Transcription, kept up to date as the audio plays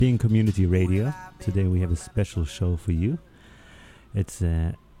Being Community Radio. Today we have a special show for you. It's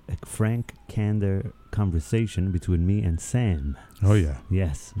a frank, candor conversation between me and Sam. Oh, yeah.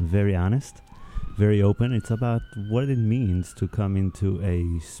 Yes, very honest, very open. It's about what it means to come into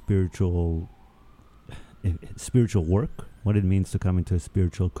a spiritual work, what it means to come into a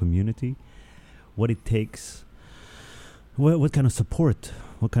spiritual community, what it takes, what kind of support,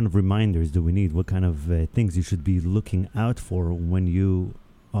 what kind of reminders do we need, what kind of things you should be looking out for when you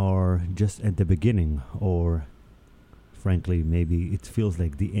are just at the beginning, or frankly maybe it feels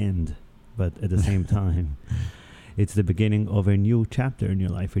like the end, but at the same time it's the beginning of a new chapter in your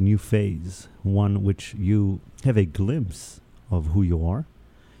life, a new phase, one which you have a glimpse of who you are.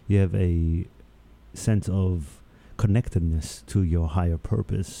 You have a sense of connectedness to your higher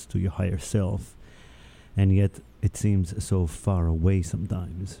purpose, to your higher self, and yet it seems so far away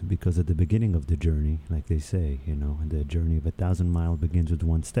sometimes, because at the beginning of the journey, like they say, the journey of 1,000 miles begins with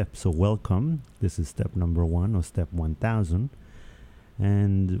one step. So welcome. This is step number 1, or step 1,000.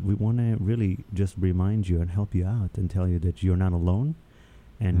 And we want to really just remind you and help you out and tell you that you're not alone,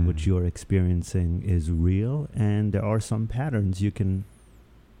 and what you're experiencing is real. And there are some patterns you can,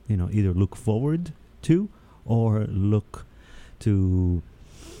 either look forward to or look to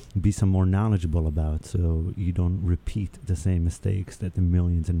be some more knowledgeable about, so you don't repeat the same mistakes that the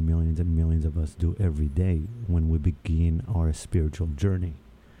millions and millions and millions of us do every day when we begin our spiritual journey.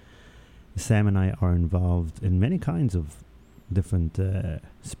 Sam and I are involved in many kinds of different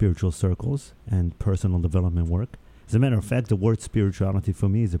spiritual circles and personal development work. As a matter of fact, the word spirituality for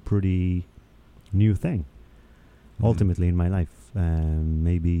me is a pretty new thing, ultimately in my life.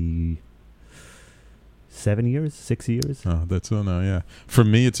 Maybe 7 years, 6 years. Oh, that's so now, yeah. For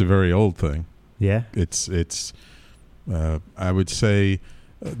me, it's a very old thing. Yeah. It's. I would say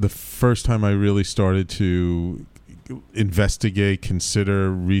the first time I really started to investigate,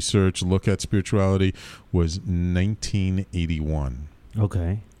 consider, research, look at spirituality was 1981.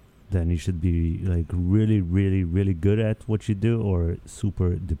 Okay. Then you should be like really, really, really good at what you do, or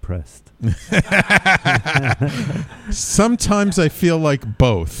super depressed. Sometimes I feel like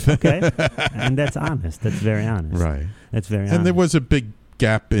both. Okay. And that's honest. That's very honest. Right. That's very honest. And there was a big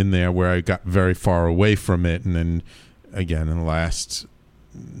gap in there where I got very far away from it. And then again, in the last,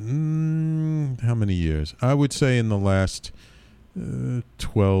 how many years? I would say in the last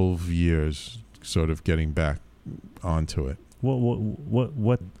 12 years, sort of getting back onto it.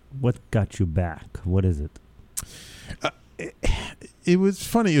 What got you back? What is it? It was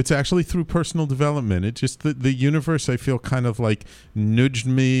funny. It's actually through personal development. It just the universe, I feel, kind of like nudged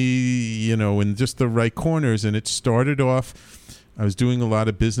me, in just the right corners. And it started off, I was doing a lot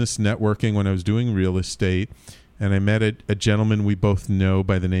of business networking when I was doing real estate, and I met a gentleman we both know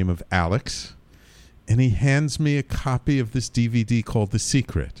by the name of Alex, and he hands me a copy of this DVD called The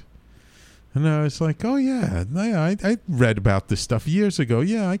Secret. And I was like, oh, yeah, I read about this stuff years ago.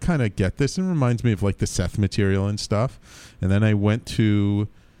 Yeah, I kind of get this. It reminds me of like the Seth material and stuff. And then I went to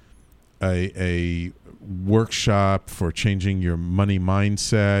a workshop for changing your money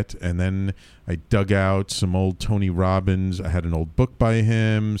mindset. And then I dug out some old Tony Robbins. I had an old book by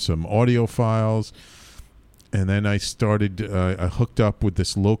him, some audio files. And then I hooked up with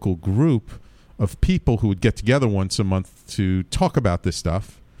this local group of people who would get together once a month to talk about this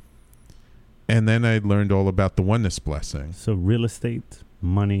stuff. And then I learned all about the oneness blessing. So real estate,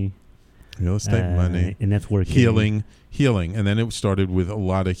 money. Money. And networking. Healing. And then it started with a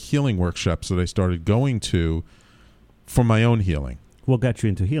lot of healing workshops that I started going to for my own healing. What got you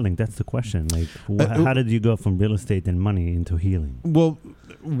into healing? That's the question. Like, how did you go from real estate and money into healing? Well,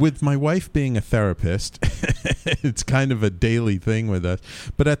 with my wife being a therapist, it's kind of a daily thing with us.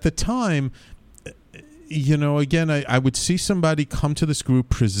 But at the time, again, I would see somebody come to this group,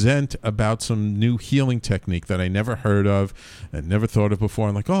 present about some new healing technique that I never heard of and never thought of before.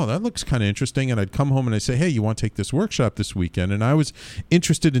 I'm like, oh, that looks kind of interesting. And I'd come home and I'd say, hey, you want to take this workshop this weekend? And I was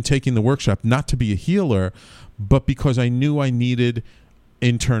interested in taking the workshop, not to be a healer, but because I knew I needed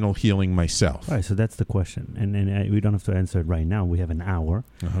internal healing myself. All right, so that's the question. And we don't have to answer it right now. We have an hour.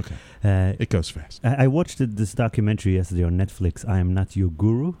 Okay. It goes fast. I watched this documentary yesterday on Netflix, I Am Not Your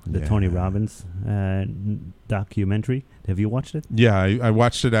Guru, the Tony Robbins documentary. Have you watched it? Yeah, I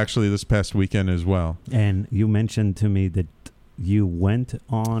watched it actually this past weekend as well. And you mentioned to me that you went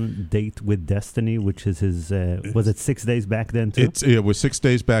on Date with Destiny, which is his, was it 6 days back then too? It was 6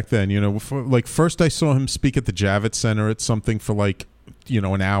 days back then. First I saw him speak at the Javits Center at something for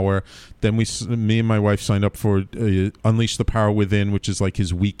an hour. Then me and my wife signed up for Unleash the Power Within, which is like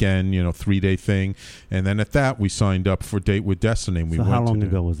his weekend, 3-day thing. And then at that, we signed up for Date with Destiny. So how long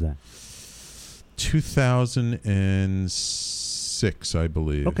ago was that? 2006. 2006, I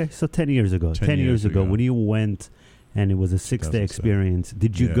believe. Okay, so 10 years ago. 10 years years ago, ago. when you went and it was a 6-day 2007. experience,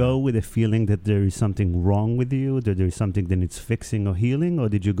 did you Yeah. go with a feeling that there is something wrong with you, that there is something that needs fixing or healing, or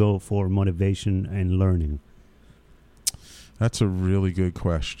did you go for motivation and learning? That's a really good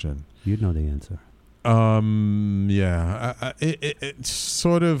question. You know the answer. Yeah, it's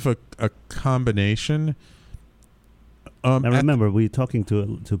sort of a combination. Now remember, we're talking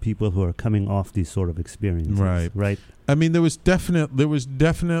to people who are coming off these sort of experiences, Right. right? I mean, there was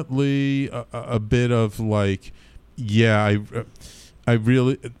definitely a bit of like, yeah, I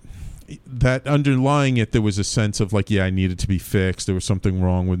really, that underlying it, there was a sense of like, yeah, I needed to be fixed. There was something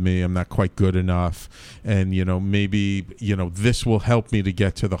wrong with me. I'm not quite good enough. And, maybe, this will help me to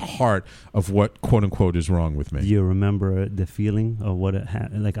get to the heart of what, quote unquote, is wrong with me. Do you remember the feeling of what it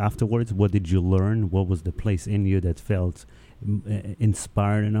like afterwards? What did you learn? What was the place in you that felt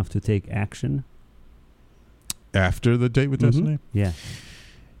inspired enough to take action? After the date with Mhm. Destiny? Yeah.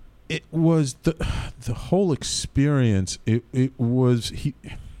 It was the whole experience. It was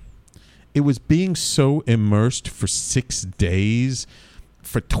being so immersed for 6 days,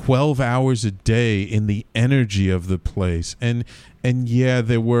 for 12 hours a day in the energy of the place. And yeah,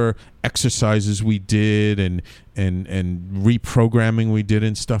 there were exercises we did and reprogramming we did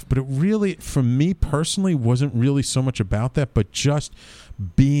and stuff, but it really, for me personally, wasn't really so much about that, but just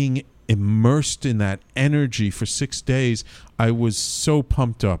being immersed in that energy for 6 days. I was so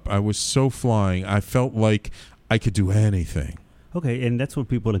pumped up. I was so flying. I felt like I could do anything. Okay, and that's what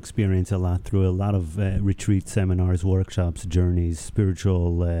people experience a lot through a lot of retreats, seminars, workshops, journeys,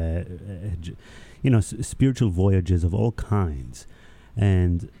 spiritual, spiritual voyages of all kinds.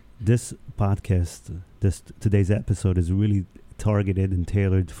 And this podcast, today's episode is really targeted and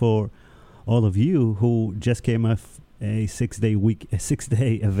tailored for all of you who just came off a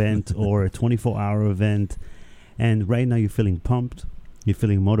 6-day event or a 24-hour event, and right now you're feeling pumped, you're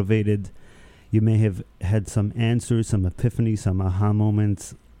feeling motivated. You may have had some answers, some epiphanies, some aha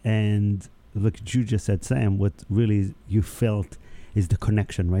moments. And look, you just said, Sam, what really you felt is the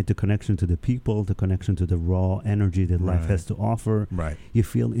connection, right? The connection to the people, the connection to the raw energy that life has to offer. Right. You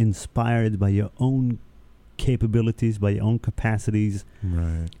feel inspired by your own capabilities, by your own capacities.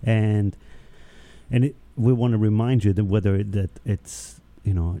 Right. And we want to remind you that whether that it's,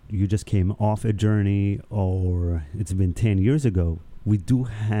 you just came off a journey or it's been 10 years ago, we do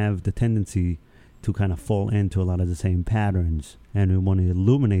have the tendency to kind of fall into a lot of the same patterns, and we want to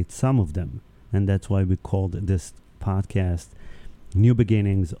illuminate some of them. And that's why we called this podcast New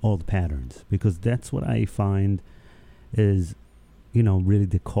Beginnings, Old Patterns, because that's what I find is, really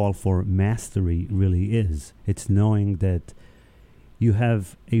the call for mastery really is. It's knowing that you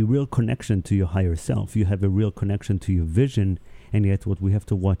have a real connection to your higher self. You have a real connection to your vision, and yet what we have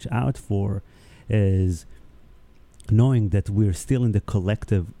to watch out for is knowing that we're still in the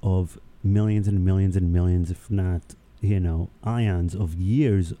collective of millions and millions and millions, if not, ions of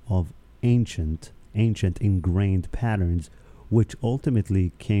years of ancient ingrained patterns, which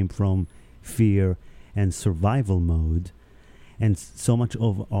ultimately came from fear and survival mode. And so much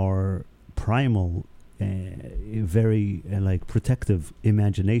of our primal, very protective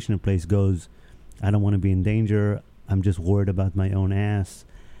imagination in place goes, I don't want to be in danger. I'm just worried about my own ass.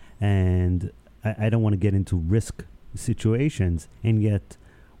 And I don't want to get into risk situations. And yet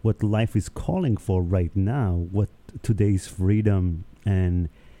what life is calling for right now, what today's freedom and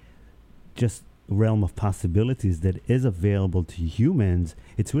just realm of possibilities that is available to humans,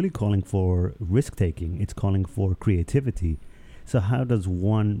 it's really calling for risk-taking. It's calling for creativity. So how does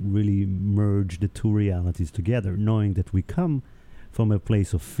one really merge the two realities together, knowing that we come from a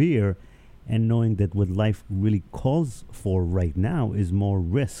place of fear and knowing that what life really calls for right now is more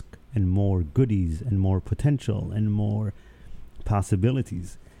risk and more goodies and more potential and more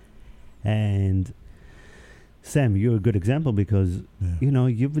possibilities. And Sam, you're a good example because,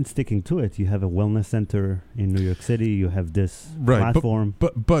 you've been sticking to it. You have a wellness center in New York City. You have this platform.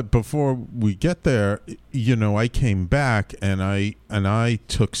 But before we get there, I came back and I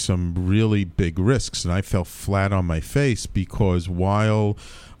took some really big risks, and I fell flat on my face because while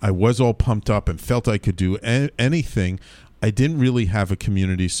I was all pumped up and felt I could do anything, I didn't really have a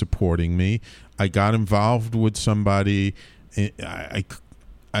community supporting me. I got involved with somebody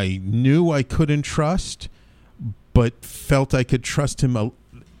I knew I couldn't trust, but felt I could trust him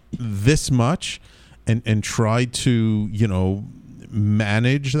this much and tried to,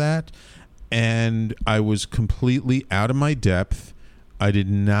 manage that. And I was completely out of my depth. I did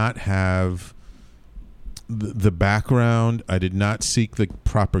not have the background. I did not seek the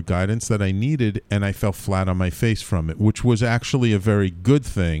proper guidance that I needed, and I fell flat on my face from it, which was actually a very good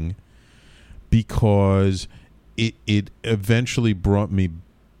thing because it eventually brought me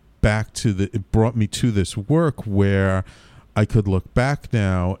to this work where I could look back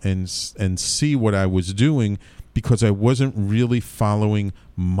now and see what I was doing, because I wasn't really following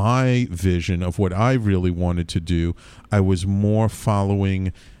my vision of what I really wanted to do. I was more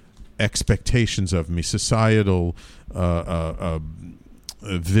following expectations of me, societal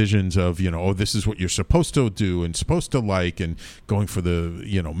visions of, this is what you're supposed to do and supposed to like, and going for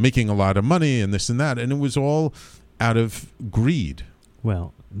the, making a lot of money and this and that. And it was all out of greed.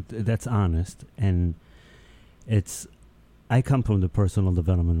 Well, that's honest. And I come from the personal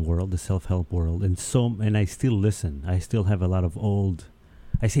development world, the self-help world, and I still listen. I still have a lot of old,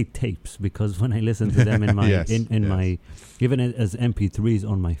 I say tapes, because when I listen to them in my Yes, my, even as MP3s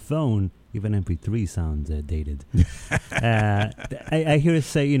on my phone, even MP3 sounds dated. I hear it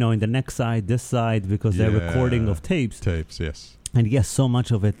say, in the next side, this side, because they're recording of tapes. Tapes, yes. And yes, so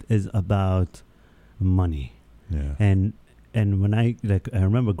much of it is about money. Yeah. And when I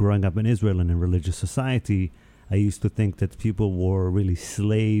remember growing up in Israel and in religious society, I used to think that people were really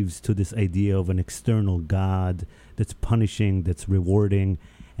slaves to this idea of an external God that's punishing, that's rewarding.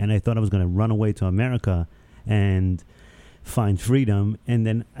 And I thought I was going to run away to America and find freedom. And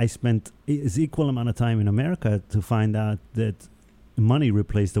then I spent an equal amount of time in America to find out that money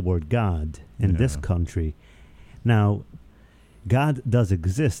replaced the word God in this country. Now, God does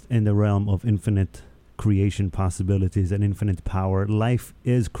exist in the realm of infinite creation possibilities and infinite power. Life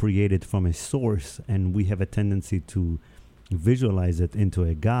is created from a source, and we have a tendency to visualize it into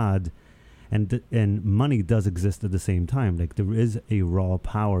a God. And money does exist at the same time. Like, there is a raw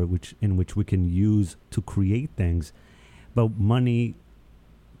power in which we can use to create things. But money,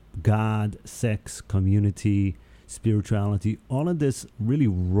 God, sex, community, spirituality, all of this really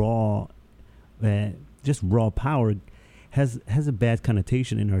raw, just raw power has a bad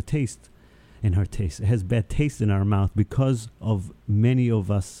connotation in our taste. It has bad taste in our mouth because of many of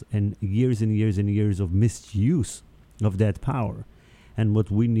us and years and years of misuse of that power. And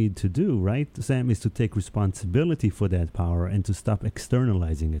what we need to do, right, Sam, is to take responsibility for that power and to stop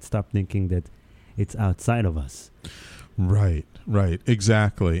externalizing it. Stop thinking that it's outside of us. Right,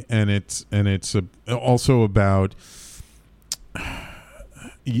 exactly. And it's also about,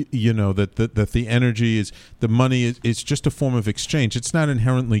 that the energy is, the money is just a form of exchange. It's not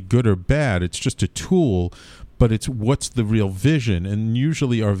inherently good or bad. It's just a tool, but it's what's the real vision. And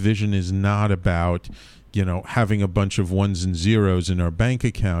usually our vision is not about, having a bunch of ones and zeros in our bank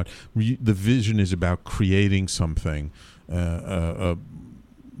account. The vision is about creating something,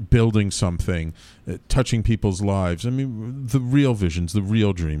 building something, touching people's lives. I mean, the real visions, the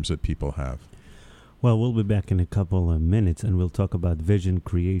real dreams that people have. Well, we'll be back in a couple of minutes, and we'll talk about vision,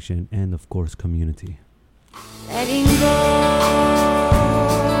 creation, and, of course, community. Letting go.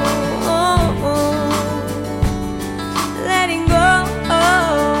 Letting go. Letting go.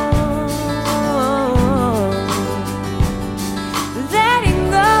 Letting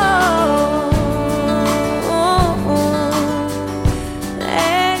go.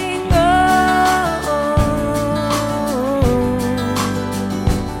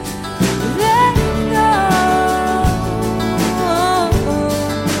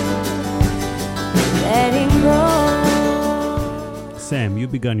 Sam, you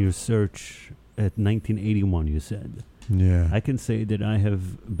began your search at 1981, you said. Yeah. I can say that I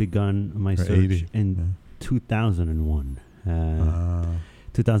have begun my search 80, in 2001.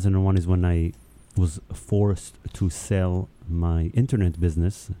 2001 is when I was forced to sell my internet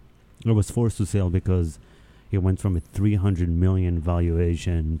business. I was forced to sell because it went from a 300 million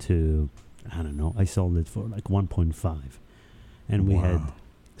valuation to, I don't know, I sold it for like 1.5. And we had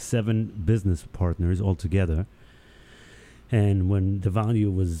 7 business partners altogether. And when the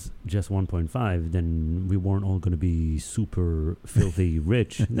value was just 1.5, then we weren't all going to be super filthy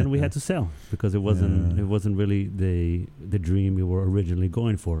rich. Then we had to sell because it wasn't really the dream we were originally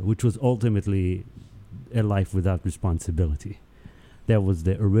going for, which was ultimately a life without responsibility. That was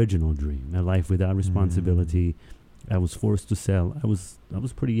the original dream, a life without responsibility. I was forced to sell. I was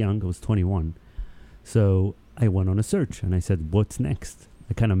pretty young. I was 21. So I went on a search and I said, what's next?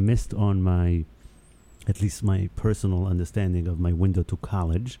 I kind of missed on at least my personal understanding of my window to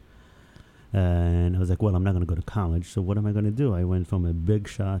college. And I was like, well, I'm not going to go to college, so what am I going to do? I went from a big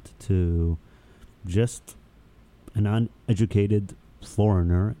shot to just an uneducated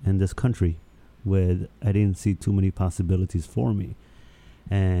foreigner in this country with, I didn't see too many possibilities for me.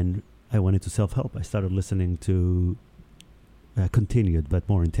 And I went into self-help. I started listening to, continued, but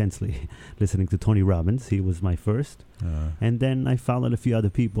more intensely, listening to Tony Robbins. He was my first. And then I followed a few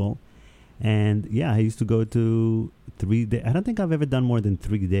other people. And yeah, I used to go to 3 days. I don't think I've ever done more than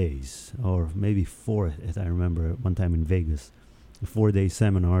 3 days, or maybe 4, as I remember one time in Vegas, 4-day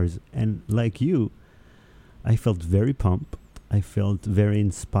seminars. And like you, I felt very pumped. I felt very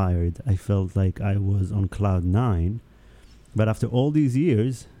inspired. I felt like I was on cloud 9. But after all these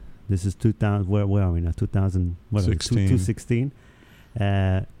years, this is 2000. Where are we now? 2016.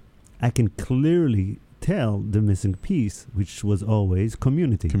 I can clearly tell the missing piece, which was always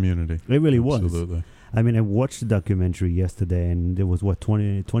community. It really Absolutely. was. I mean, I watched the documentary yesterday, and there was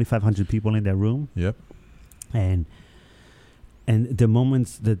 2,500 people in that room. Yep. And the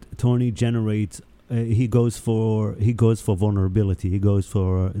moments that Tony generates, he goes for vulnerability.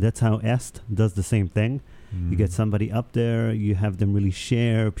 That's how Est does the same thing. You get somebody up there, you have them really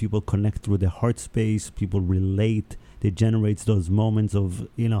share, people connect through their heart space, people relate. It generates those moments of,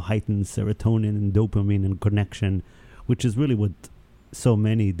 heightened serotonin and dopamine and connection, which is really what so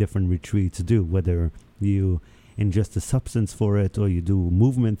many different retreats do, whether you ingest a substance for it, or you do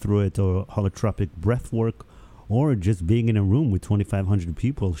movement through it, or holotropic breath work, or just being in a room with 2,500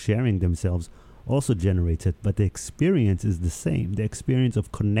 people sharing themselves also generates it. But the experience is the same. The experience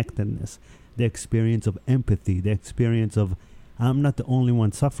of connectedness, the experience of empathy, the experience of I'm not the only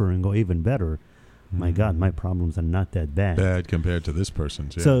one suffering, or even better, my God, my problems are not that bad. Bad compared to this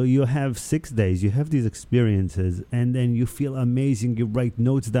person's. Yeah. So you have 6 days, you have these experiences, and then you feel amazing. You write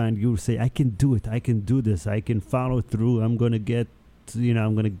notes down. You say, I can do it. I can do this. I can follow through. I'm going to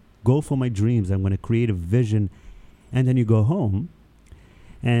I'm going to go for my dreams. I'm going to create a vision. And then you go home,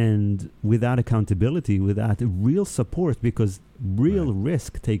 and without accountability, without real support, because real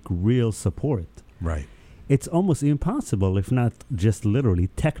risk take real support. Right. It's almost impossible, if not just literally,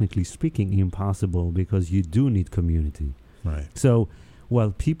 technically speaking, impossible, because you do need community. Right. So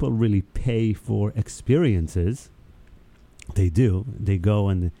while people really pay for experiences, they do. They go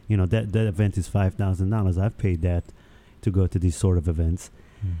and, that event is $5,000. I've paid that to go to these sort of events.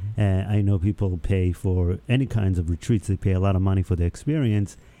 I know people pay for any kinds of retreats. They pay a lot of money for the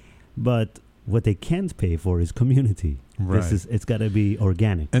experience, but what they can't pay for is community. Right. It's got to be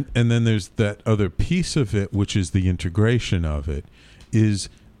organic. And then there's that other piece of it, which is the integration of it. Is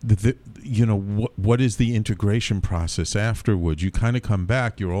what is the integration process afterwards? You kind of come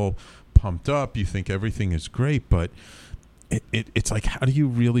back, you're all pumped up, you think everything is great, but it's like, how do you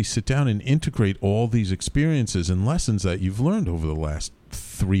really sit down and integrate all these experiences and lessons that you've learned over the last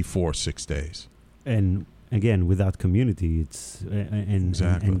 3, 4, 6 days? And again, without community,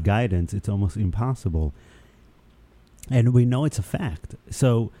 and guidance, it's almost impossible. And we know it's a fact.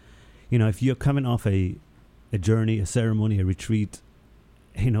 So, if you're coming off a journey, a ceremony, a retreat,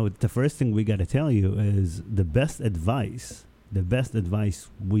 the first thing we got to tell you is the best advice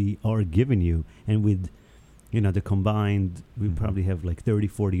we are giving you, and with, the combined, we probably have like 30,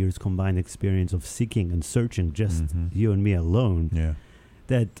 40 years combined experience of seeking and searching, just you and me alone. Yeah.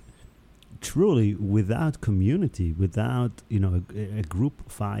 That truly, without community, without a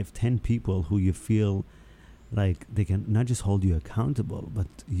group 5, 10 people who you feel like they can not just hold you accountable, but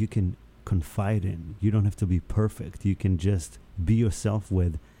you can confide in. You don't have to be perfect. You can just be yourself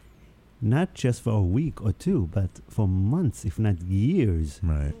with, not just for a week or 2, but for months, if not years.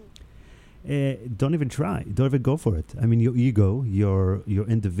 Right. Don't even try. Don't even go for it. I mean, your ego, your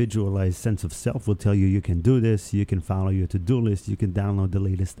individualized sense of self will tell you you can do this. You can follow your to-do list. You can download the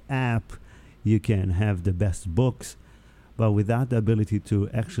latest app. You can have the best books. But without the ability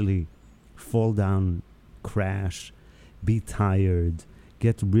to actually fall down, crash, be tired,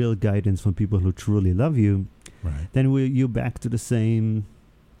 get real guidance from people who truly love you, right, then you're back to the same,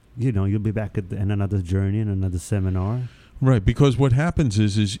 you'll be back in another journey, in another seminar. Right, because what happens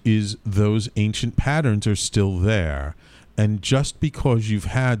is those ancient patterns are still there. And just because you've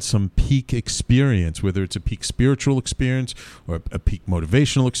had some peak experience, whether it's a peak spiritual experience or a peak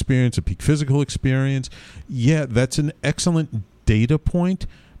motivational experience, a peak physical experience, yeah, that's an excellent data point.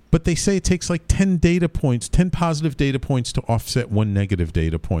 But they say it takes like 10 positive data points to offset one negative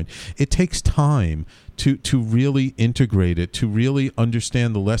data point. It takes time to really integrate it, to really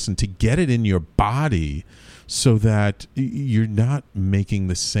understand the lesson, to get it in your body so that you're not making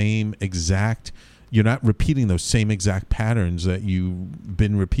the same exact, you're not repeating those same exact patterns that you've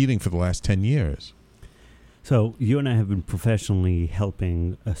been repeating for the last 10 years. So you and I have been professionally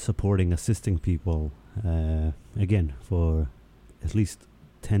helping, supporting, assisting people, again, for at least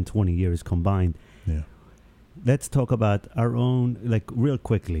 10, 20 years combined. Yeah. Let's talk about our own, like real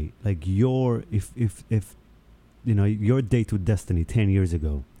quickly, like your date with destiny 10 years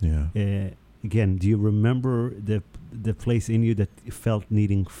ago. Yeah. Again, do you remember the place in you that felt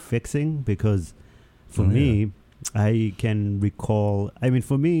needing fixing? Because for me, I can recall,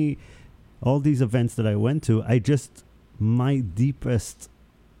 for me, all these events that I went to, my deepest,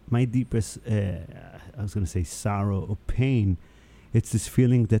 I was going to say sorrow or pain. It's this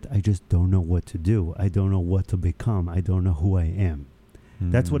feeling that I just don't know what to do. I don't know what to become. I don't know who I am.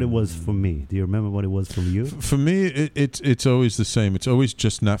 That's what it was for me. Do you remember what it was for you? For me, it's always the same. It's always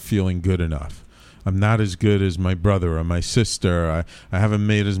just not feeling good enough. I'm not as good as my brother or my sister. I haven't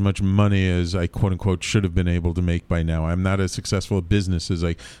made as much money as I, quote unquote, should have been able to make by now. I'm not as successful a business as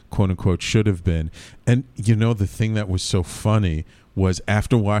I, quote unquote, should have been. And, the thing that was so funny was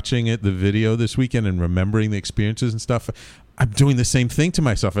after watching the video this weekend and remembering the experiences and stuff, I'm doing the same thing to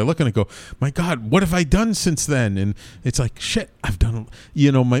myself. I look and I go, my God, what have I done since then? And it's like, shit, I've done,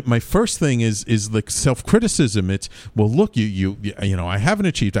 my first thing is like self-criticism. It's, well, look, I haven't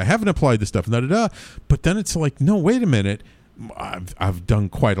achieved, I haven't applied this stuff, But then it's like, no, wait a minute. I've done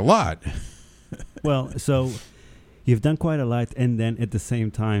quite a lot. Well, so you've done quite a lot. And then at the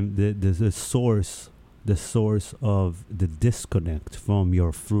same time, the source of the disconnect from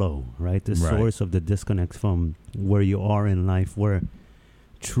your flow, right? The source of the disconnect from where you are in life, where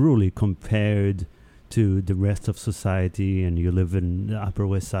truly compared to the rest of society, and you live in the Upper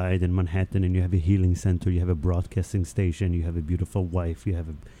West Side in Manhattan, and you have a healing center, you have a broadcasting station, you have a beautiful wife, you have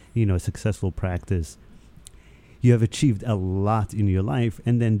a successful practice. You have achieved a lot in your life,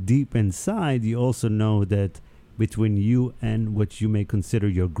 and then deep inside, you also know that between you and what you may consider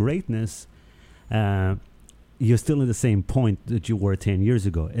your greatness, you're still in the same point that you were 10 years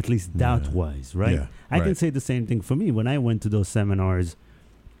ago, at least doubt-wise, right? Yeah, I can say the same thing for me. When I went to those seminars,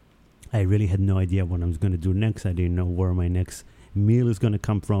 I really had no idea what I was going to do next. I didn't know where my next meal is going to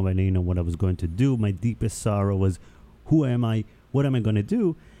come from. I didn't know what I was going to do. My deepest sorrow was, who am I? What am I going to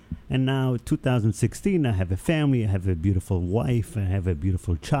do? And now, 2016, I have a family. I have a beautiful wife. I have a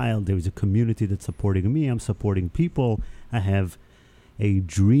beautiful child. There is a community that's supporting me. I'm supporting people. I have a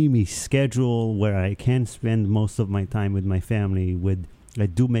dreamy schedule where I can spend most of my time with my family. I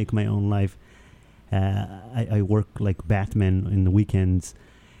do make my own life. I work like Batman in the weekends.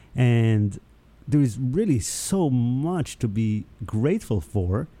 And there is really so much to be grateful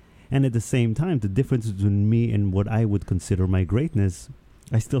for. And at the same time, the difference between me and what I would consider my greatness,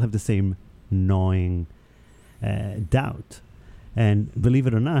 I still have the same gnawing doubt. And believe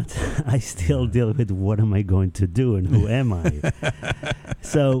it or not, I still deal with what am I going to do and who am I?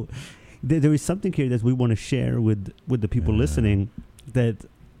 So there is something here that we want to share with the people listening, that,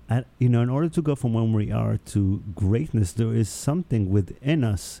 in order to go from where we are to greatness, there is something within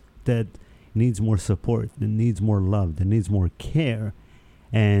us that needs more support, that needs more love, that needs more care.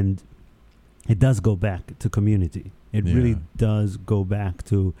 And it does go back to community. It really does go back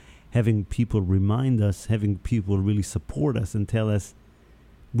to having people remind us, having people really support us and tell us,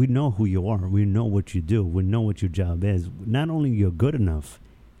 we know who you are, we know what you do, we know what your job is. Not only you're good enough,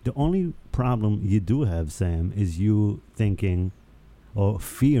 the only problem you do have, Sam, is you thinking or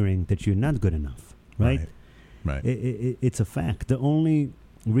fearing that you're not good enough, right? Right. It's a fact. The only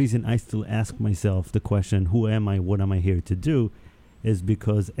reason I still ask myself the question, who am I, what am I here to do, is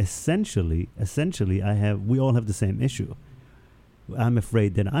because essentially we all have the same issue. I'm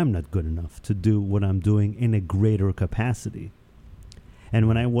afraid that I'm not good enough to do what I'm doing in a greater capacity. And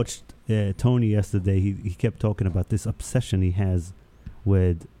when I watched Tony yesterday, he kept talking about this obsession he has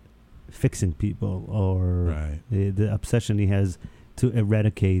with fixing people, or the obsession he has to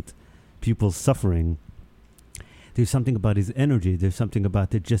eradicate people's suffering. There's something about his energy. There's something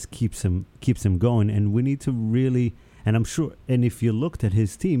about that just keeps him going. And we need to really, and I'm sure, and if you looked at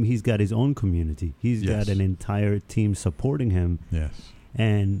his team, he's got his own community. He's got an entire team supporting him. Yes.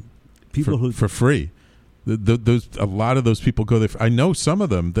 And people for free. Those a lot of those people go there. I know some of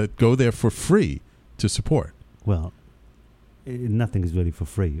them that go there for free to support. Well, nothing is really for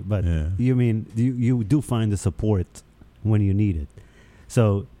free, but you do find the support when you need it.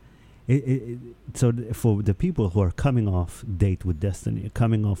 So, so for the people who are coming off Date with Destiny,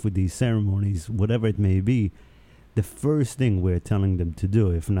 coming off with these ceremonies, whatever it may be, the first thing we're telling them to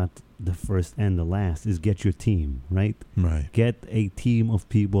do, if not the first and the last, is get your team, right? Right. Get a team of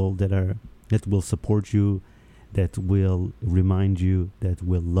people that will support you, that will remind you, that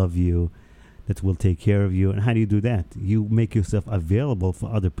will love you, that will take care of you. And how do you do that? You make yourself available for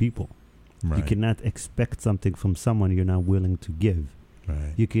other people. Right. You cannot expect something from someone you're not willing to give.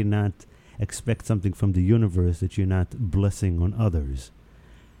 Right. You cannot expect something from the universe that you're not blessing on others.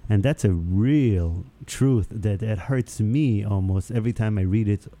 And that's a real truth that hurts me almost every time I read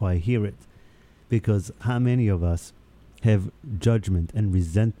it or I hear it. Because how many of us have judgment and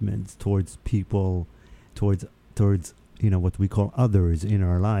resentment towards people, towards what we call others in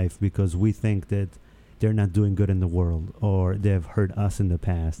our life, because we think that they're not doing good in the world, or they've hurt us in the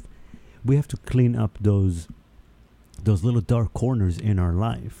past. we have to clean up those little dark corners in our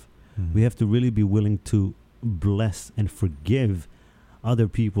life. Mhm. We have to really be willing to bless and forgive other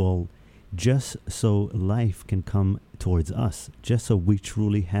people just so life can come towards us, just so we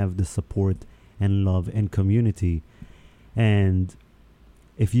truly have the support and love and community. And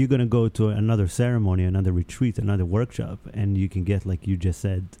if you're going to go to another ceremony, another retreat, another workshop, and you can get, like you just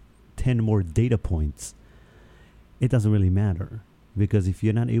said, 10 more data points, it doesn't really matter. Because if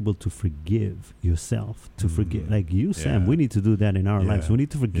you're not able to forgive yourself, to forgive, like you, Sam, Yeah. we need to do that in our lives. Yeah. We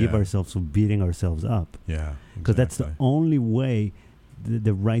need to forgive Yeah. ourselves for beating ourselves up. Yeah. Because that's the exactly. only way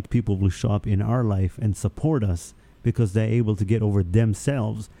the right people will show up in our life and support us, because they're able to get over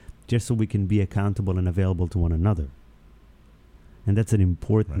themselves just so we can be accountable and available to one another. And that's an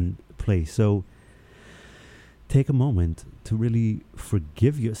important place. So take a moment to really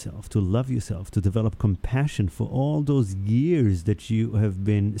forgive yourself, to love yourself, to develop compassion for all those years that you have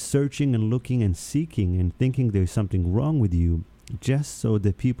been searching and looking and seeking and thinking there's something wrong with you, just so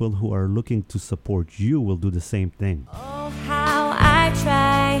the people who are looking to support you will do the same thing. Oh, how I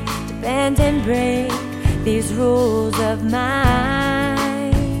try to bend and break these rules of mine.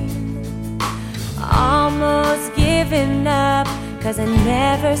 Almost giving up, 'cause I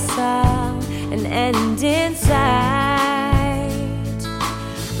never saw an end in sight.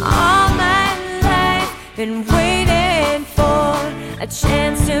 All my life been waiting for a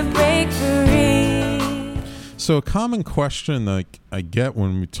chance to break free. So a common question like I get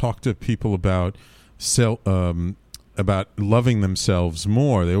when we talk to people about about loving themselves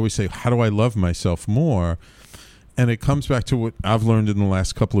more, they always say, "How do I love myself more?" And it comes back to what I've learned in the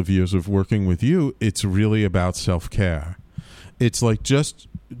last couple of years of working with you. It's really about self-care. It's like just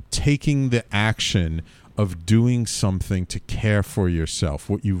taking the action of doing something to care for yourself,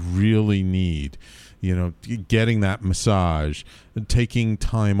 what you really need. You know, getting that massage, taking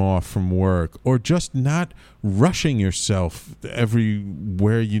time off from work, or just not rushing yourself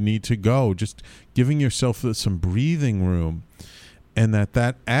everywhere you need to go, just giving yourself some breathing room. And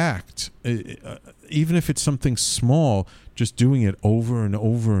that act, even if it's something small, just doing it over and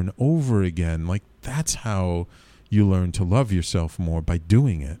over and over again, like that's how you learn to love yourself more, by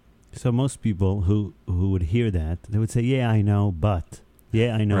doing it. So most people who would hear that, they would say, "Yeah, I know, but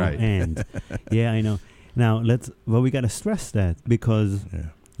yeah, I know, Right. and yeah, I know." Now we got to stress that, because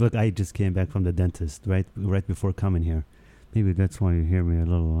look, I just came back from the dentist right before coming here. Maybe that's why you hear me a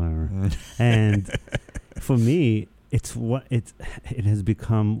little louder. And for me, it has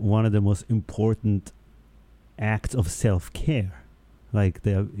become one of the most important acts of self-care. Like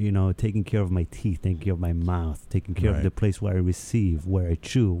taking care of my teeth, taking care of my mouth, taking care of Right. the place where I receive, where I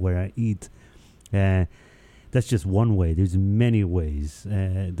chew, where I eat. That's just one way. There's many ways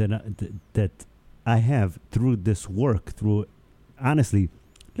that I have through this work. Through, honestly,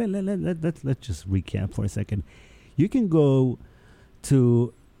 let's just recap for a second. You can go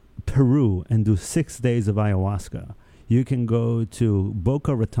to Peru and do 6 days of ayahuasca. You can go to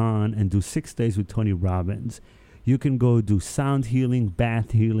Boca Raton and do 6 days with Tony Robbins. You can go do sound healing,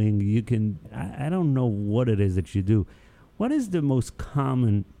 bath healing. You can, I don't know what it is that you do. What is the most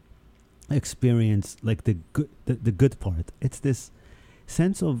common experience, like the good part? It's this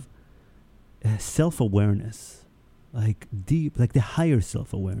sense of self-awareness, like deep, like the higher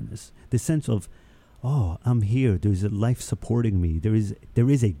self-awareness, the sense of, oh, I'm here. There's a life supporting me. There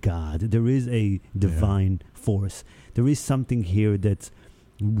is a God. There is a divine force. There is something here that's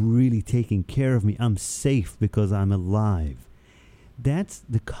really taking care of me. I'm safe because I'm alive. That's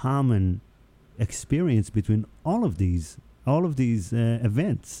the common experience between all of these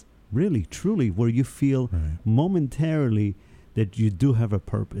events. Really, truly, where you feel momentarily that you do have a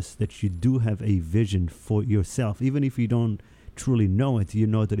purpose, that you do have a vision for yourself. Even if you don't truly know it, you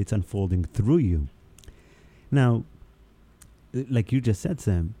know that it's unfolding through you. Now, like you just said,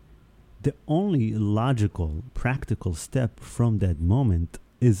 Sam, the only logical, practical step from that moment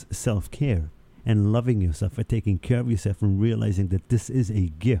is self-care and loving yourself and taking care of yourself and realizing that this is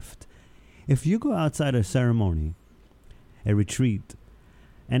a gift. If you go outside a ceremony, a retreat,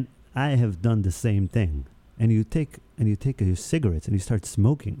 and I have done the same thing, and you take your cigarettes and you start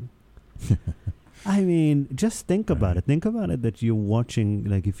smoking. I mean, just think about it. Think about it that you're watching,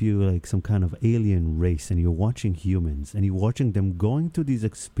 like if you like some kind of alien race and you're watching humans and you're watching them going through these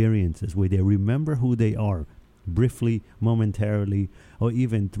experiences where they remember who they are briefly, momentarily, or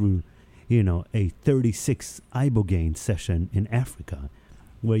even through, a 36 ibogaine session in Africa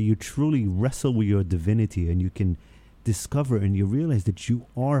where you truly wrestle with your divinity and you can discover and you realize that you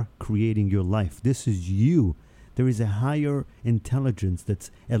are creating your life. This is you. There is a higher intelligence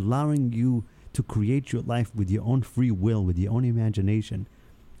that's allowing you to create your life with your own free will, with your own imagination.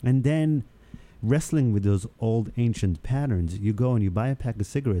 And then wrestling with those old ancient patterns, you go and you buy a pack of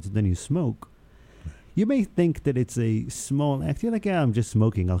cigarettes, then you smoke. You may think that it's a small act. You're like, yeah, I'm just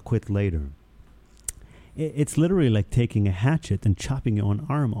smoking. I'll quit later. It's literally like taking a hatchet and chopping your own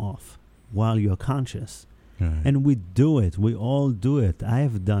arm off while you're conscious. Right. And we do it. We all do it. I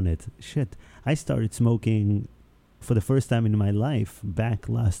have done it. Shit. I started smoking for the first time in my life back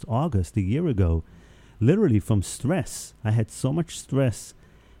last August, a year ago, literally from stress. I had so much stress,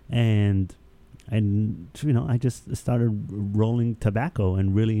 and I just started rolling tobacco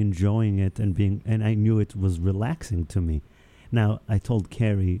and really enjoying it, and I knew it was relaxing to me. Now, I told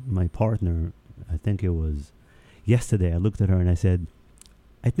Carrie, my partner, I think it was yesterday, I looked at her and I said,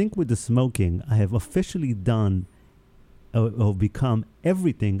 I think with the smoking, I have officially done or become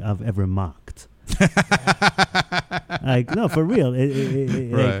everything I've ever mocked. Like, no, for real.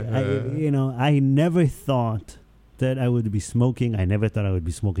 I never thought that I would be smoking. I never thought I would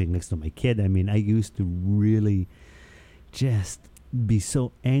be smoking next to my kid. I mean, I used to really just be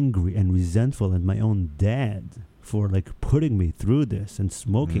so angry and resentful at my own dad for like putting me through this and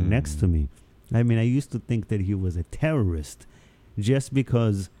smoking next to me. I mean, I used to think that he was a terrorist just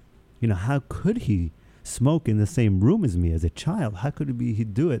because, how could he smoke in the same room as me as a child? How could he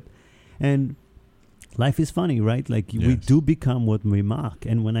do it? And life is funny, right? Like we do become what we mock.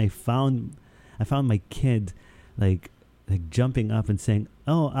 And when I found my kid like jumping up and saying,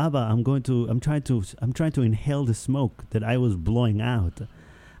 "Oh, Abba, I'm trying to inhale the smoke that I was blowing out."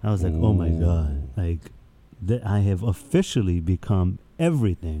 I was like, "Oh my God!" Like that I have officially become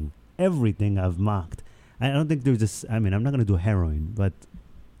everything I've mocked. I don't think there's this. I mean, I'm not going to do heroin, but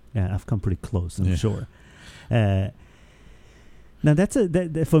yeah, I've come pretty close. I'm sure. Now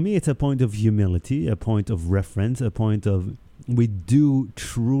that for me, it's a point of humility, a point of reference, a point of we do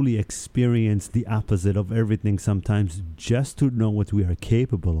truly experience the opposite of everything sometimes just to know what we are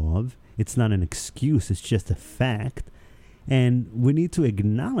capable of. It's not an excuse, it's just a fact. And we need to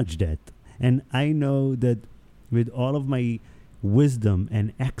acknowledge that. And I know that with all of my wisdom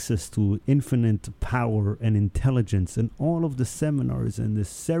and access to infinite power and intelligence and all of the seminars and the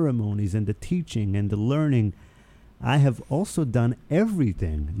ceremonies and the teaching and the learning, I have also done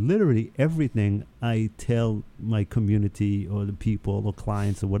everything, literally everything I tell my community or the people or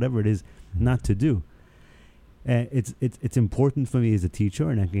clients or whatever it is not to do. It's important for me as a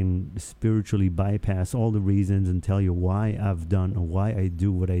teacher, and I can spiritually bypass all the reasons and tell you why I've done or why I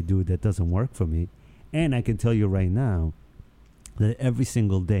do what I do that doesn't work for me. And I can tell you right now that every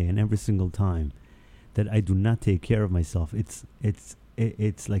single day and every single time that I do not take care of myself, it's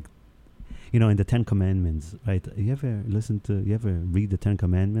like, in the Ten Commandments, right? You ever read the Ten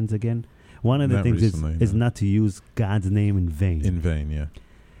Commandments again? One of the things is not to use God's name in vain. In vain,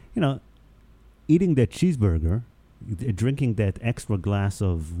 yeah. Eating that cheeseburger, drinking that extra glass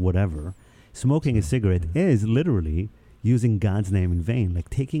of whatever, smoking a cigarette is literally using God's name in vain. Like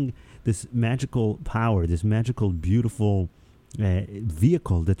taking this magical power, this magical, beautiful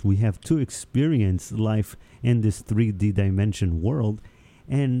vehicle that we have to experience life in this 3D dimension world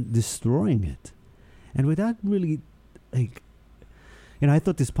and destroying it. And without really, I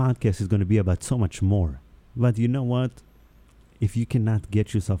thought this podcast is going to be about so much more. But you know what? If you cannot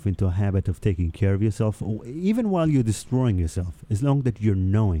get yourself into a habit of taking care of yourself, even while you're destroying yourself, as long that you're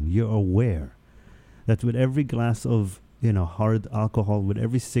aware that with every glass of, hard alcohol, with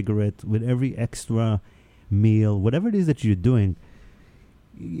every cigarette, with every extra meal, whatever it is that you're doing,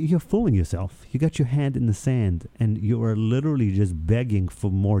 you're fooling yourself. You got your hand in the sand and you are literally just begging for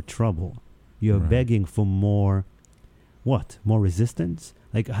more trouble. You're begging for more, what? More resistance?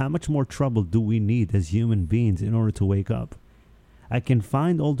 Like, how much more trouble do we need as human beings in order to wake up? I can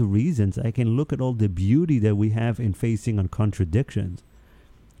find all the reasons. I can look at all the beauty that we have in facing on contradictions.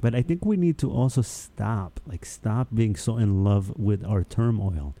 But I think we need to also stop being so in love with our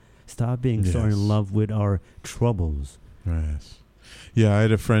turmoil. Stop being so in love with our troubles. Yes. Yeah, I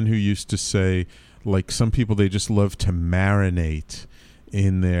had a friend who used to say, like, some people, they just love to marinate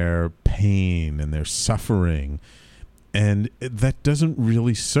in their pain and their suffering. And that doesn't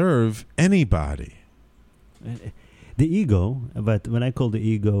really serve anybody. The ego, but when I call the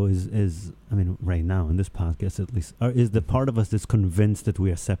ego is right now in this podcast at least, is the part of us that's convinced that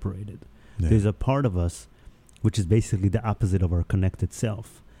we are separated. Yeah. There's a part of us which is basically the opposite of our connected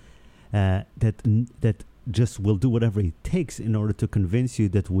self, that just will do whatever it takes in order to convince you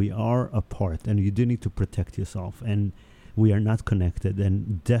that we are apart and you do need to protect yourself and we are not connected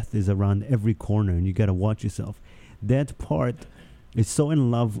and death is around every corner and you got to watch yourself. That part is so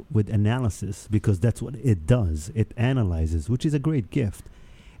in love with analysis because that's what it does. It analyzes, which is a great gift.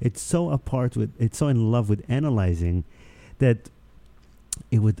 It's so in love with analyzing that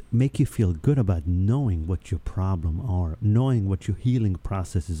it would make you feel good about knowing what your problem are, knowing what your healing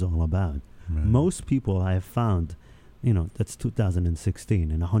process is all about. Right. Most people I have found, that's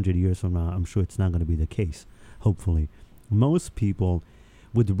 2016, and 100 years from now, I'm sure it's not going to be the case, hopefully. Most people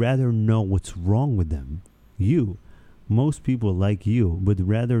would rather know what's wrong with them. Most people like you would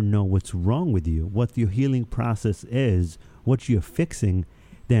rather know what's wrong with you, what your healing process is, what you're fixing,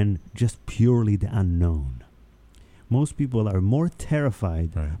 than just purely the unknown. Most people are more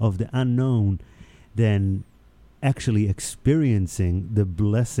terrified of the unknown than actually experiencing the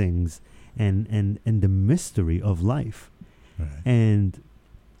blessings and the mystery of life. Right. And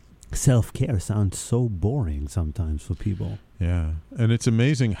self-care sounds so boring sometimes for people. Yeah. And it's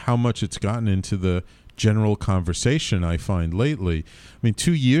amazing how much it's gotten into the general conversation, I find, lately. I mean,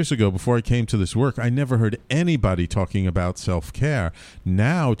 2 years ago, before I came to this work, I never heard anybody talking about self-care.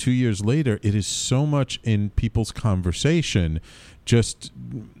 Now, 2 years later, it is so much in people's conversation. Just,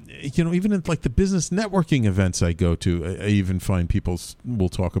 even at like the business networking events I go to, I even find people will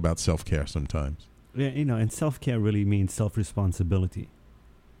talk about self-care sometimes. Yeah, and self-care really means self-responsibility.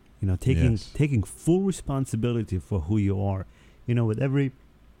 Yes. Taking full responsibility for who you are. With every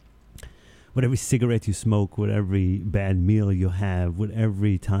cigarette you smoke, with every bad meal you have, with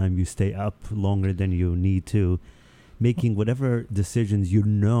every time you stay up longer than you need to, making whatever decisions you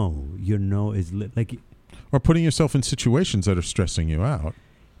know is or putting yourself in situations that are stressing you out.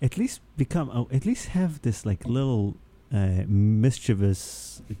 At least have this like little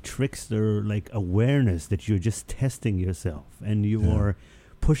mischievous trickster like awareness that you're just testing yourself and you are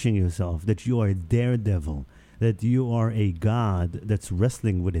pushing yourself, that you are a daredevil, that you are a god that's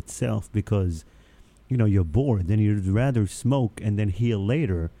wrestling with itself because you're bored, then you'd rather smoke and then heal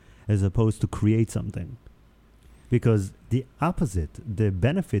later as opposed to create something. Because the opposite, the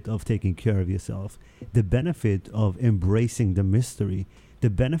benefit of taking care of yourself, the benefit of embracing the mystery, the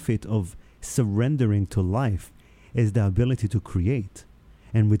benefit of surrendering to life is the ability to create.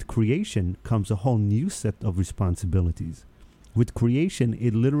 And with creation comes a whole new set of responsibilities. With creation,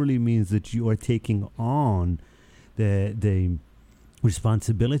 it literally means that you are taking on the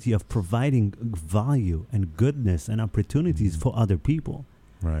responsibility of providing value and goodness and opportunities for other people.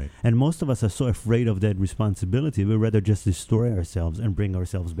 Right. And most of us are so afraid of that responsibility, we'd rather just destroy ourselves and bring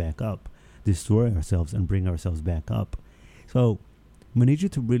ourselves back up. Destroy ourselves and bring ourselves back up. So we need you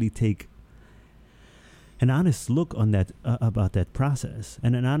to really take an honest look on that, about that process,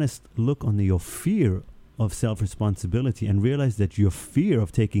 and an honest look on your fear of self-responsibility, and realize that your fear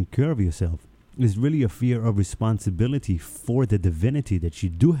of taking care of yourself is really a fear of responsibility for the divinity that you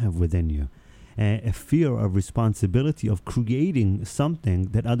do have within you. A fear of responsibility of creating something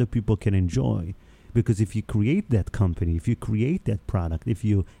that other people can enjoy. Because if you create that company, if you create that product, if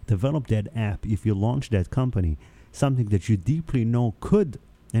you develop that app, if you launch that company, something that you deeply know could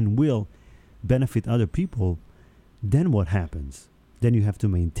and will benefit other people, then what happens? Then you have to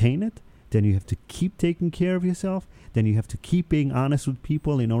maintain it. Then you have to keep taking care of yourself. Then you have to keep being honest with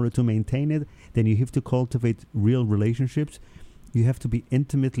people in order to maintain it. Then you have to cultivate real relationships. You have to be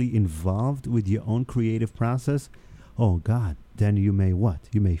intimately involved with your own creative process. Oh God, then you may what?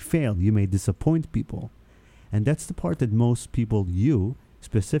 You may fail. You may disappoint people. And that's the part that most people, you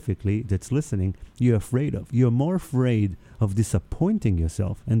specifically, that's listening, you're afraid of. You're more afraid of disappointing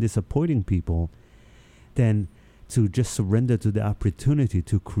yourself and disappointing people than to just surrender to the opportunity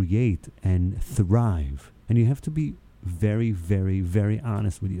to create and thrive. And you have to be very, very, very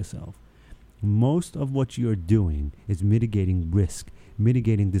honest with yourself. Most of what you're doing is mitigating risk,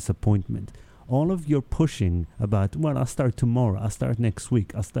 mitigating disappointment. All of your pushing about, well, I'll start tomorrow, I'll start next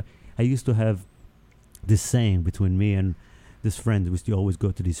week. I used to have this saying between me and this friend. We used to always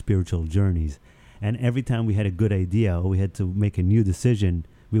go to these spiritual journeys. And every time we had a good idea or we had to make a new decision,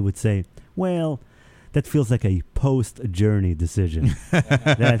 we would say, well, that feels like a post-journey decision.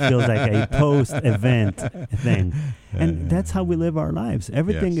 That feels like a post-event thing. And that's how we live our lives.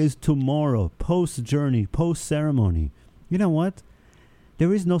 Everything is tomorrow, post-journey, post-ceremony. You know what?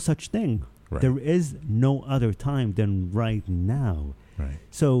 There is no such thing. Right. There is no other time than right now. Right.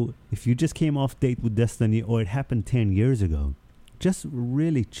 So if you just came off Date with Destiny or it happened 10 years ago, just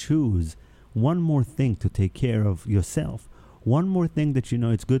really choose one more thing to take care of yourself. One more thing that you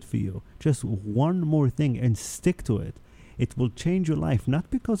know it's good for you. Just one more thing and stick to it. It will change your life, not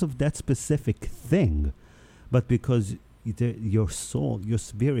because of that specific thing, but because your soul, your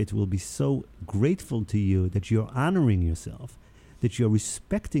spirit will be so grateful to you that you're honoring yourself, that you're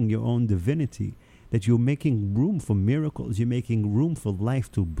respecting your own divinity, that you're making room for miracles, you're making room for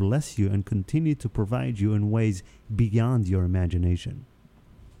life to bless you and continue to provide you in ways beyond your imagination.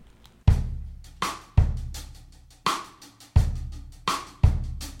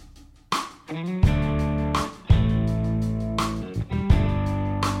 Picking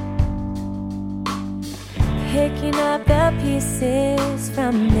up the pieces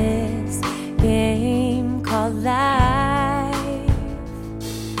from this game called life.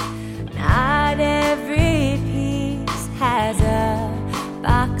 Not every piece has a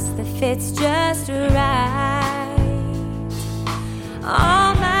box that fits just right.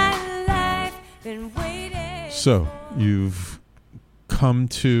 All my life been waiting. So you've come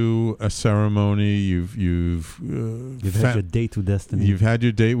to a ceremony. You've had your date with destiny. You've had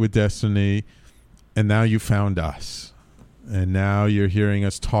your date with destiny, and now you found us. And now you're hearing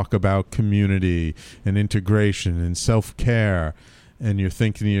us talk about community and integration and self-care, and you're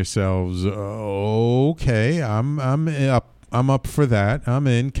thinking to yourselves, "Okay, I'm up for that. I'm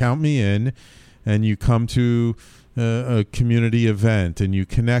in. Count me in." And you come to a community event, and you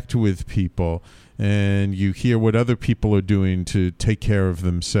connect with people, and you hear what other people are doing to take care of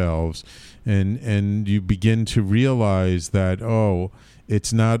themselves, and you begin to realize that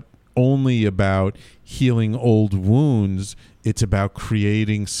it's not only about healing old wounds, it's about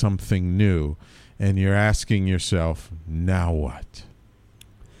creating something new. And you're asking yourself, now what?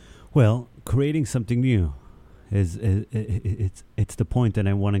 Well, creating something new is it's the point that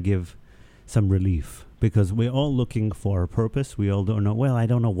I want to give some relief, because we're all looking for a purpose. We all don't know. Well, I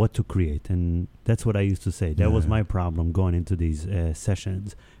don't know what to create, and that's what I used to say. That was my problem going into these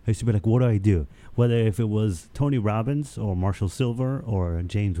sessions. I used to be like, what do I do? Whether if it was Tony Robbins or Marshall Silver or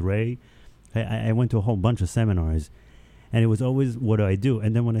James Ray, I went to a whole bunch of seminars, and it was always, what do I do?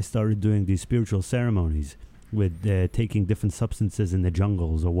 And then when I started doing these spiritual ceremonies with taking different substances in the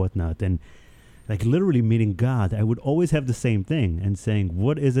jungles or whatnot, and like literally meeting God, I would always have the same thing and saying,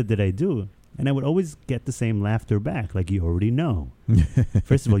 what is it that I do? And I would always get the same laughter back, like, you already know.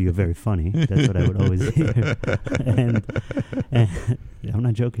 First of all, you're very funny. That's what I would always hear. and I'm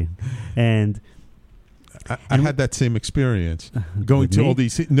not joking. And I had that same experience going to all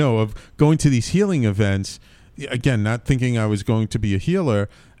these going to these healing events. Again, not thinking I was going to be a healer,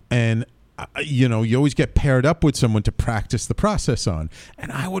 and you always get paired up with someone to practice the process on.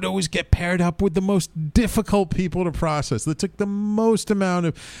 And I would always get paired up with the most difficult people to process that took the most amount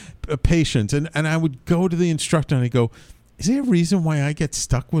of patience. And I would go to the instructor and I go, is there a reason why I get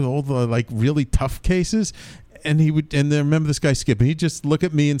stuck with all the like really tough cases? And he would, and then remember this guy Skip, he'd just look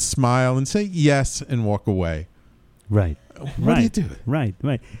at me and smile and say yes and walk away. Right. What do you do? Right.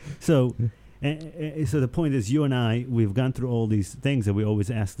 So the point is, you and I, we've gone through all these things, and we always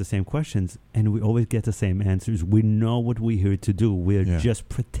ask the same questions, and we always get the same answers. We know what we're here to do. We're just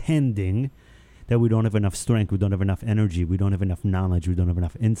pretending that we don't have enough strength, we don't have enough energy, we don't have enough knowledge, we don't have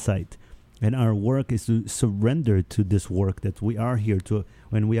enough insight. And our work is to surrender to this work, that we are here to,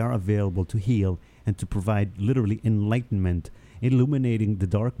 when we are available to heal and to provide literally enlightenment, illuminating the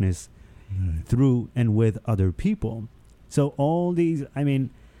darkness through and with other people. So all these,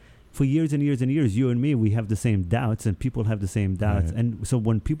 for years and years and years, you and me, we have the same doubts, and people have the same doubts. Right. And so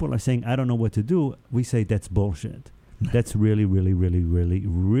when people are saying, I don't know what to do, we say, that's bullshit. That's really, really, really, really,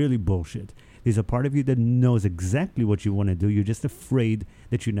 really bullshit. There's a part of you that knows exactly what you want to do. You're just afraid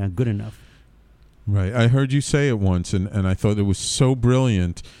that you're not good enough. Right. I heard you say it once, and I thought it was so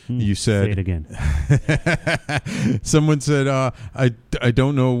brilliant. You said... Say it again. Someone said, I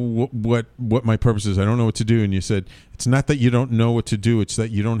don't know what my purpose is. I don't know what to do. And you said, it's not that you don't know what to do. It's that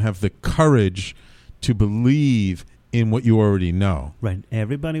you don't have the courage to believe in what you already know. Right.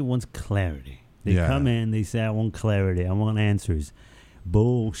 Everybody wants clarity. They come in, they say, I want clarity. I want answers.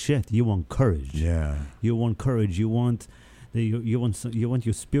 Bullshit. You want courage. Yeah. You want courage. You want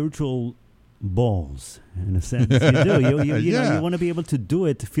your spiritual balls, in a sense. You do. You know, you want to be able to do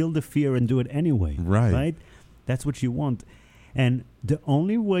it, to feel the fear and do it anyway. Right? That's what you want. And the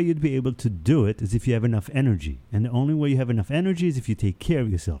only way you'd be able to do it is if you have enough energy. And the only way you have enough energy is if you take care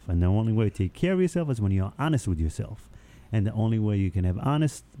of yourself. And the only way to take care of yourself is when you're honest with yourself. And the only way you can have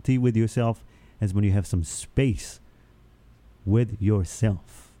honesty with yourself is when you have some space with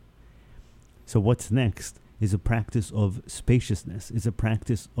yourself. So what's next is a practice of spaciousness. It's a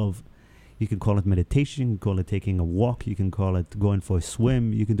practice of, you can call it meditation, you can call it taking a walk, you can call it going for a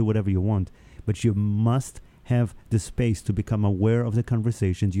swim, you can do whatever you want. But you must have the space to become aware of the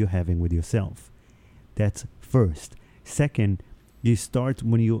conversations you're having with yourself. That's first. Second, you start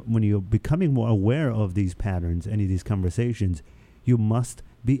when you're becoming more aware of these patterns and these conversations, you must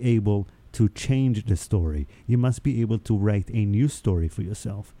be able to change the story. You must be able to write a new story for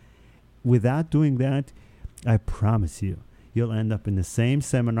yourself. Without doing that, I promise you, you'll end up in the same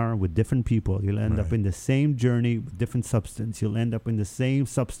seminar with different people. You'll end up in the same journey with different substance. You'll end up in the same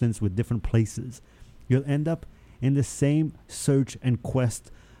substance with different places. You'll end up in the same search and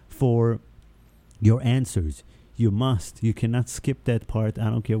quest for your answers. You cannot skip that part. I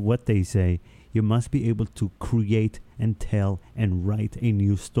don't care what they say. You must be able to create and tell and write a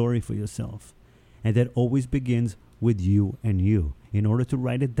new story for yourself. And that always begins with you and you. In order to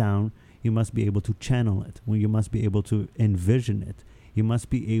write it down, you must be able to channel it. You must be able to envision it. You must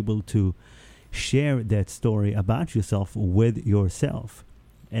be able to share that story about yourself with yourself.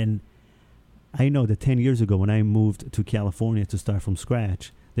 And I know that 10 years ago when I moved to California to start from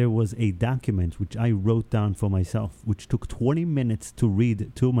scratch, there was a document which I wrote down for myself, which took 20 minutes to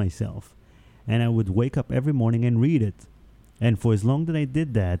read to myself. And I would wake up every morning and read it. And for as long that I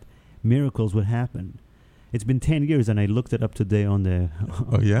did that, miracles would happen. It's been 10 years, and I looked it up today on the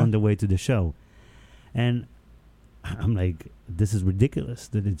on the way to the show. And I'm like, this is ridiculous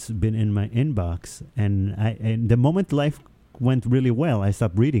that it's been in my inbox. And the moment life went really well, I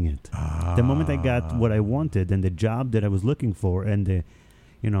stopped reading it. The moment I got what I wanted and the job that I was looking for and the,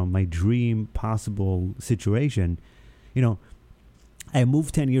 my dream possible situation, I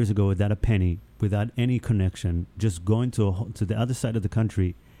moved 10 years ago without a penny, without any connection, just going to the other side of the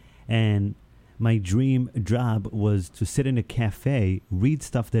country. And my dream job was to sit in a cafe, read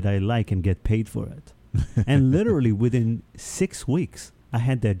stuff that I like, and get paid for it. And literally within 6 weeks, I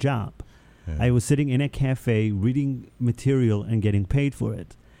had that job. Yeah. I was sitting in a cafe, reading material and getting paid for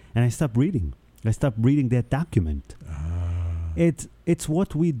it. And I stopped reading. I stopped reading that document. It's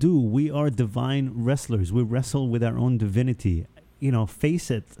what we do. We are divine wrestlers. We wrestle with our own divinity.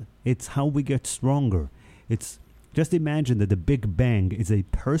 Face it. It's how we get stronger. It's just imagine that the Big Bang is a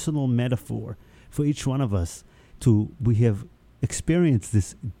personal metaphor for each one of us. We have experienced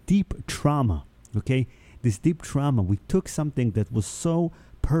this deep trauma. Okay, this deep trauma. We took something that was so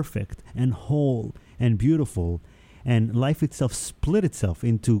perfect and whole and beautiful, and life itself split itself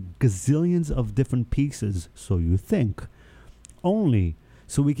into gazillions of different pieces. So you think, only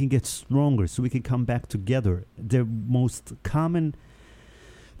so we can get stronger, so we can come back together. The most common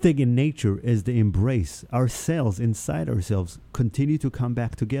thing in nature is the embrace. Our cells inside ourselves continue to come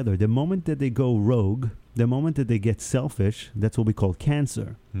back together. The moment that they go rogue, the moment that they get selfish, that's what we call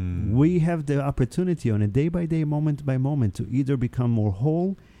cancer. We have the opportunity on a day-by-day, moment-by-moment to either become more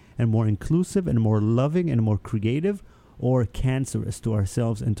whole and more inclusive and more loving and more creative, or cancerous to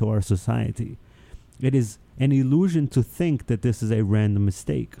ourselves and to our society. It is an illusion to think that this is a random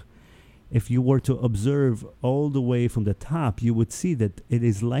mistake. If you were to observe all the way from the top, you would see that it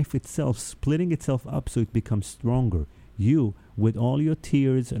is life itself splitting itself up so it becomes stronger. You, with all your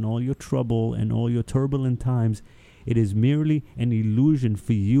tears and all your trouble and all your turbulent times, it is merely an illusion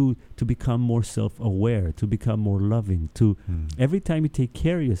for you to become more self-aware, to become more loving. Every time you take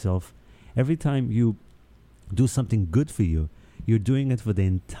care of yourself, every time you do something good for you, you're doing it for the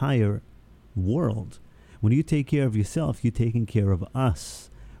entire world. When you take care of yourself, you're taking care of us.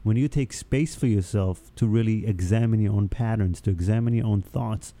 When you take space for yourself to really examine your own patterns, to examine your own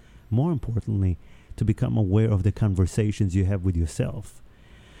thoughts, more importantly, to become aware of the conversations you have with yourself,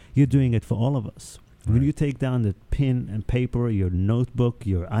 you're doing it for all of us. Right. When you take down the pen and paper, your notebook,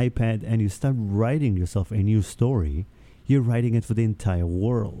 your iPad, and you start writing yourself a new story, you're writing it for the entire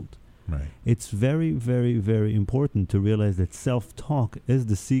world. Right. It's very, very, very important to realize that self-talk is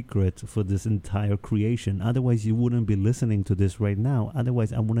the secret for this entire creation. Otherwise, you wouldn't be listening to this right now.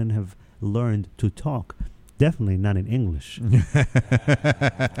 Otherwise, I wouldn't have learned to talk. Definitely not in English.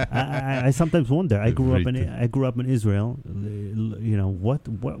 I sometimes wonder. I grew up in Israel.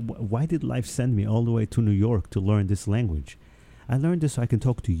 Why did life send me all the way to New York to learn this language? I learned this so I can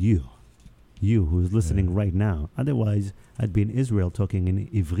talk to you who is listening right now. Otherwise, I'd be in Israel talking in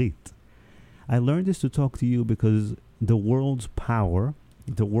Ivrit. I learned this to talk to you because the world's power,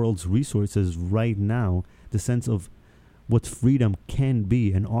 the world's resources right now, the sense of what freedom can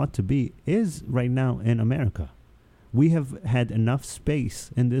be and ought to be, is right now in America. We have had enough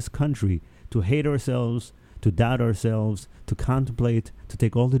space in this country to hate ourselves, to doubt ourselves, to contemplate, to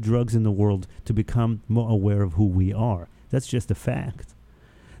take all the drugs in the world, to become more aware of who we are. That's just a fact.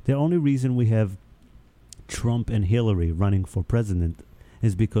 The only reason we have Trump and Hillary running for president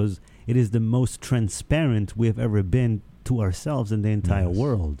is because it is the most transparent we have ever been to ourselves in the entire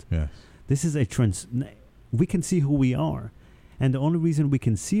world. Yes. This is we can see who we are. And the only reason we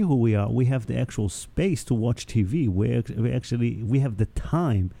can see who we are, we have the actual space to watch TV. We have the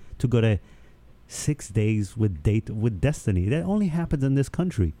time to go to 6 days with Destiny. That only happens in this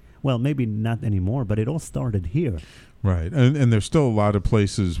country. Well, maybe not anymore, but it all started here. Right. And there's still a lot of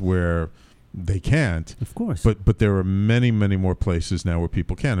places where they can't. Of course. But there are many, many more places now where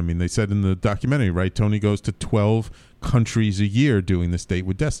people can. I mean, they said in the documentary, right? Tony goes to 12 countries a year doing this Date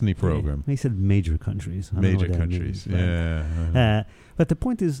with Destiny program. He said major countries. I don't know Major what that countries, means, yeah. but the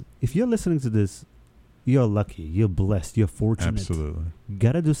point is, if you're listening to this, you're lucky, you're blessed, you're fortunate. Absolutely.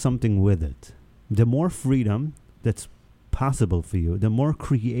 Gotta do something with it. The more freedom that's possible for you, the more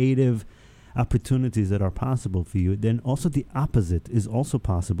creative opportunities that are possible for you, then also the opposite is also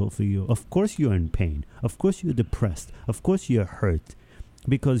possible for you. Of course you're in pain. Of course you're depressed. Of course you're hurt,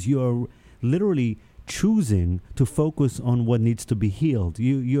 because you're literally choosing to focus on what needs to be healed.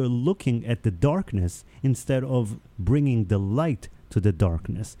 You're looking at the darkness instead of bringing the light to the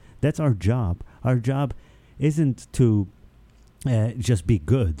darkness. That's our job. Our job isn't to just be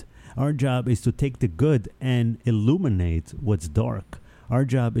good. Our job is to take the good and illuminate what's dark. Our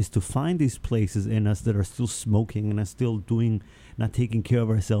job is to find these places in us that are still smoking and are still not taking care of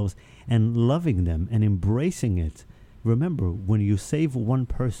ourselves, and loving them and embracing it. Remember, when you save one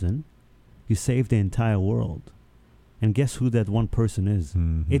person, you save the entire world. And guess who that one person is?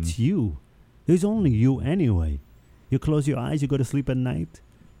 Mm-hmm. It's you. There's only you anyway. You close your eyes, you go to sleep at night.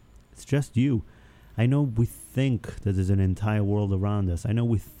 It's just you. I know we think that there's an entire world around us. I know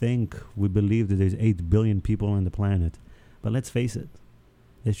we believe that there's 8 billion people on the planet. But let's face it.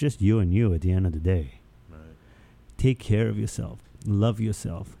 It's just you and you at the end of the day. Right. Take care of yourself. Love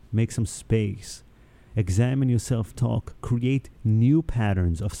yourself. Make some space. Examine your self-talk. Create new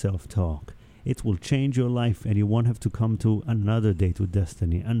patterns of self-talk. It will change your life, and you won't have to come to another Date with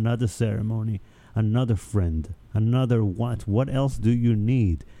Destiny, another ceremony, another friend, another what. What else do you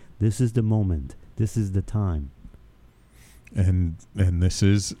need? This is the moment. This is the time. And this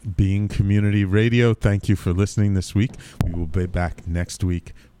is Being Community Radio. Thank you for listening this week. We will be back next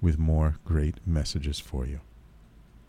week with more great messages for you.